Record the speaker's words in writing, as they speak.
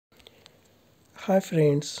Hi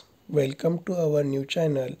friends, welcome to our new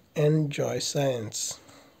channel Enjoy Science.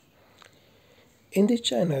 In this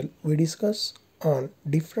channel we discuss on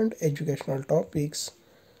different educational topics,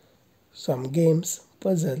 some games,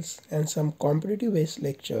 puzzles and some competitive based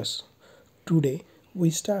lectures. Today we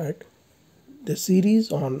start the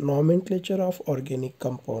series on nomenclature of organic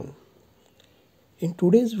compound. In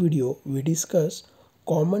today's video we discuss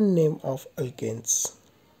common name of alkanes.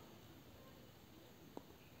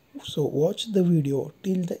 So watch the video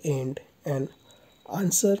till the end and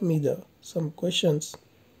answer me some questions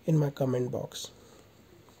in my comment box.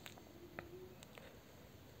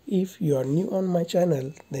 If you are new on my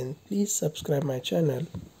channel, then please subscribe my channel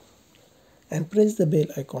and press the bell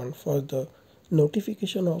icon for the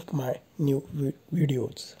notification of my new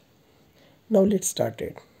videos. Now let's start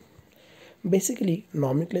it. Basically,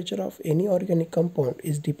 nomenclature of any organic compound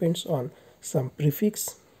is depends on some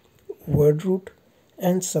prefix, word root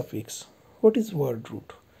and suffix. What is word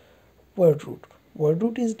root? Word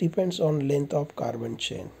root is depends on length of carbon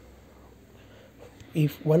chain.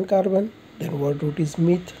 If 1 carbon, then word root is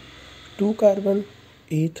meth, 2 carbon,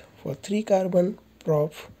 eth, for 3 carbon,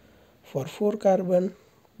 prop, for 4 carbon,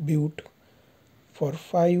 but, for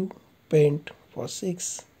 5, pent, for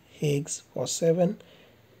 6, hex, for 7,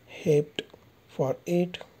 hept, for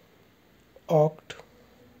 8, oct,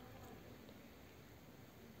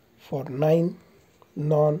 for 9,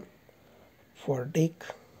 non, for dec,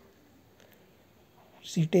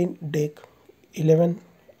 cetane, dec, 11,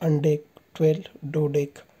 undec, 12,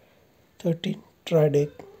 dodec, 13, tridec,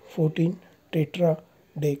 14,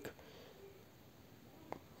 tetradec,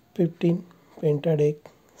 15, pentadec,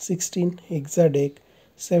 16, hexadec,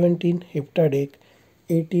 17, heptadec,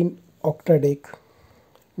 18, octadec,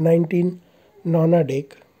 19,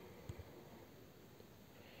 nonadec,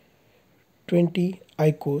 20,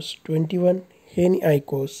 icos, 21,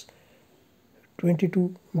 heniicos,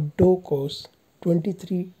 22, docos,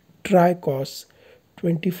 23, tricos,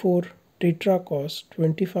 24, tetracos,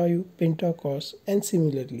 25, pentacos and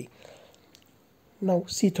similarly. Now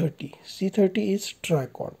C30. C30 is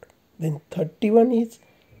tricont. Then 31 is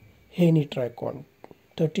henitricont.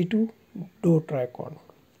 32 dotricont.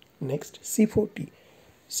 Next C40.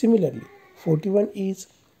 Similarly 41 is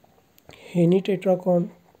henitetracont.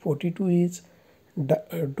 42 is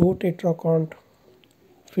dotetracont.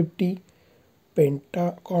 50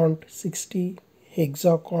 pentacont. 60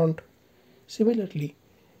 hexacont. Similarly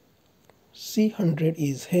C100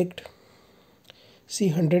 is hect,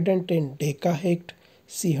 C110 decahect,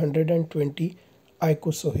 C120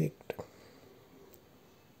 icosohect.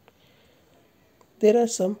 There are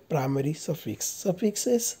some primary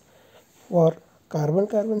suffixes. For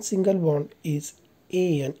carbon-carbon single bond is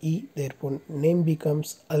ane, therefore name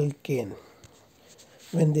becomes alkane.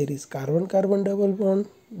 When there is carbon-carbon double bond,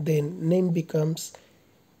 then name becomes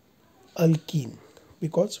alkene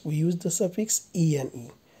because we use the suffix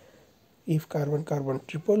ene. If carbon-carbon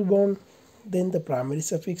triple bond, then the primary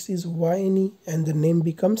suffix is yne and the name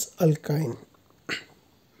becomes alkyne.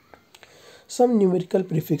 Some numerical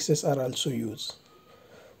prefixes are also used.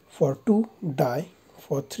 For 2, di,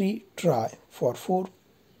 for 3, tri, for 4,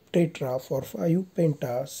 tetra, for 5,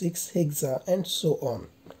 penta, 6, hexa and so on.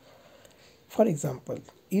 For example,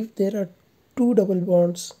 if there are 2 double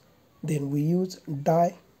bonds, then we use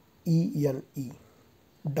di-ene,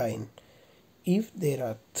 dine. If there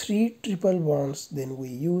are 3 triple bonds, then we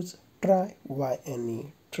use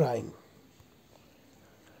tri-yne, trine.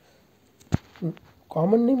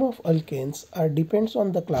 Common name of alkanes depends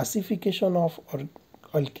on the classification of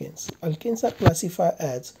alkanes. Alkanes are classified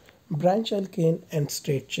as branch alkane and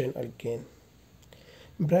straight chain alkane.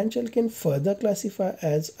 Branch alkane further classified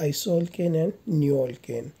as isoalkane and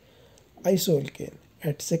neoalkane. Isoalkane.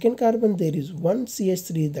 At second carbon there is one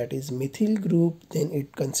CH3 that is methyl group, then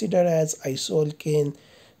it considered as isoalkane,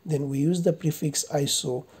 then we use the prefix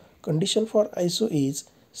iso. Condition for iso is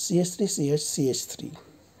CH3CH3.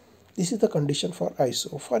 This is the condition for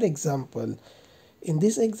iso. For example, in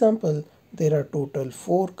this example there are total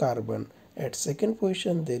 4 carbon. At second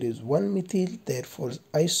position there is one methyl, therefore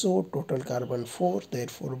iso, total carbon 4,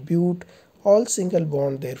 therefore but, all single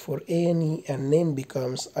bond, therefore ane and name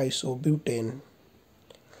becomes isobutane.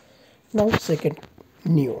 Now second,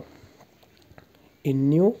 neo. In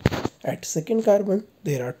neo, at second carbon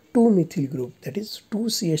there are 2 methyl group, that is 2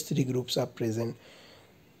 CH3 groups are present.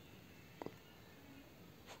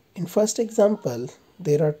 In first example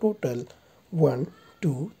there are total 1,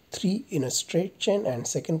 2, 3 in a straight chain, and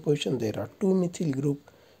second position there are 2 methyl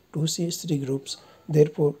group, 2 CH3 groups,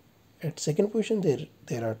 therefore at second position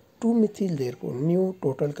there are 2 methyl, therefore neo,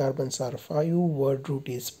 total carbons are 5, word root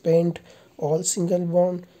is pent, all single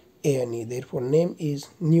bond, ane, therefore name is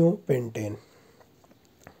neopentane.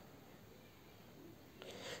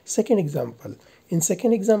 Second example. In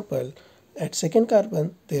second example, at second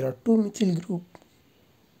carbon there are two methyl group.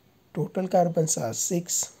 Total carbons are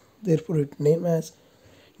 6, therefore it name as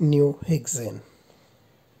neohexane.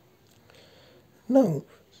 Now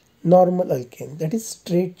normal alkane, that is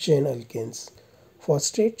straight chain alkanes. For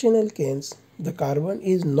straight chain alkanes, the carbon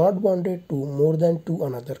is not bonded to more than two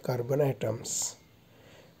another carbon atoms.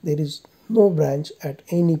 There is no branch at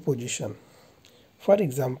any position. For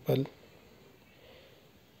example,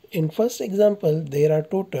 in first example there are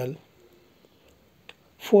total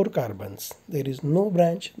 4 carbons. There is no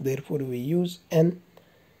branch, therefore we use N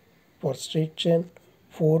for straight chain,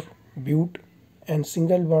 4 but and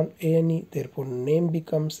single bond ane, therefore name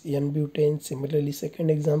becomes N-butane. Similarly, second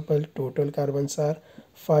example, total carbons are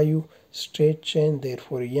 5, straight chain,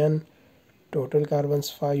 therefore N, total carbons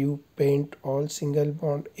 5, paint, all single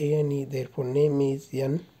bond ane, therefore name is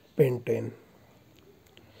N-pentane.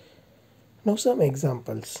 Now some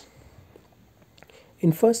examples.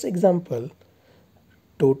 In first example,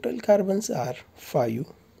 total carbons are 5,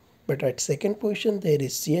 but at second position there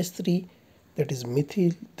is CH3, that is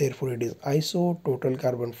methyl, therefore it is iso, total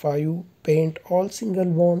carbon 5, paint, all single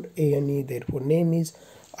bond ane, therefore name is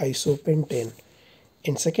isopentane.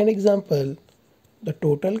 In second example, the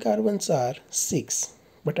total carbons are 6,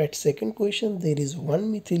 but at second position there is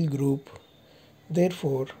one methyl group,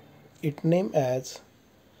 therefore it name as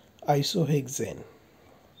isohexane.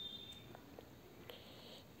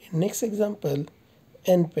 In next example,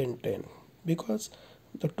 N-pentane, because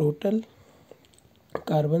the total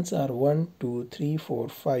carbons are 1, 2, 3, 4,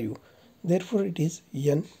 5, therefore it is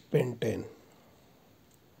N-pentane.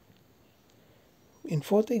 In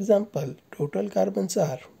fourth example, total carbons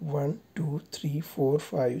are 1, 2, 3, 4,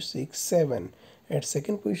 5, 6, 7. At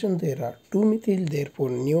second position there are 2 methyl, therefore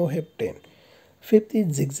neoheptane. Fifth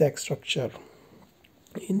is zigzag structure.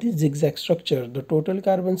 In this zigzag structure, the total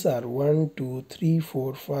carbons are 1, 2, 3,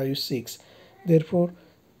 4, 5, 6. Therefore,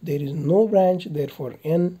 there is no branch, therefore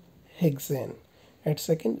N-hexane.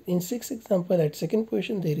 In sixth example, at second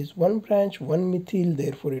position there is one branch, one methyl,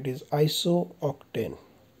 therefore it is isooctane.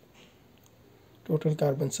 Total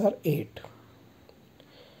carbons are 8.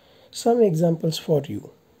 Some examples for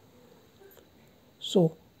you.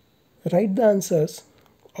 So, write the answers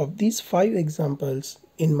of these 5 examples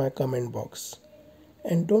in my comment box.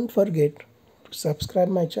 And don't forget to subscribe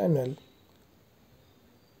my channel,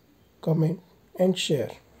 comment and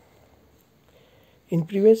share. In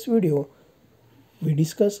previous video, we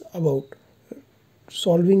discussed about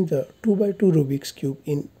solving the 2x2 Rubik's Cube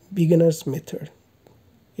in beginner's method.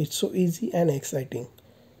 It's so easy and exciting.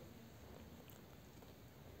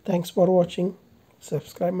 Thanks for watching.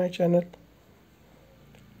 Subscribe my channel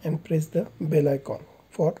and press the bell icon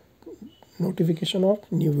for notification of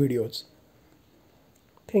new videos.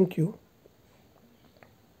 Thank you.